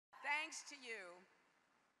Thanks to you,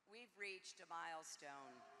 we've reached a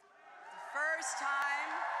milestone. The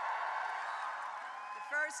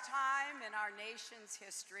first time in our nation's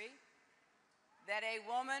history that a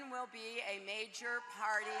woman will be a major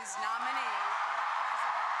party's nominee for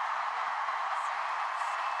President of the United States.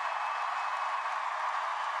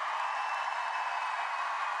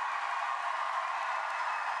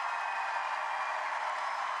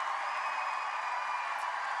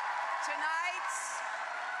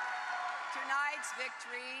 Tonight's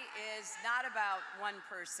victory is not about one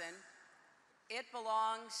person. It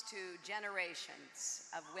belongs to generations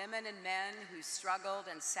of women and men who struggled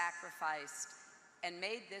and sacrificed and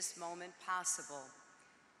made this moment possible.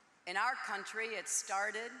 In our country, it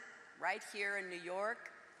started right here in New York,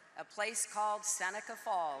 a place called Seneca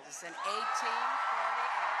Falls in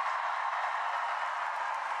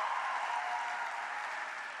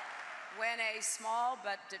 1848, when a small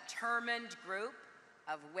but determined group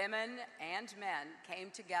of women and men came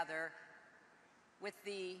together with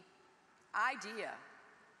the idea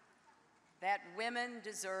that women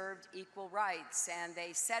deserved equal rights, and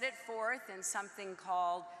they set it forth in something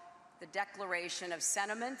called the Declaration of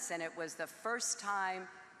Sentiments, and it was the first time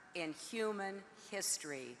in human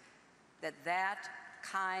history that that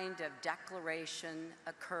kind of declaration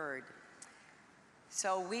occurred.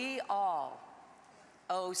 So we all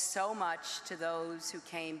owe so much to those who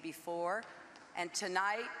came before, and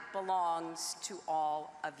tonight belongs to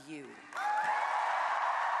all of you.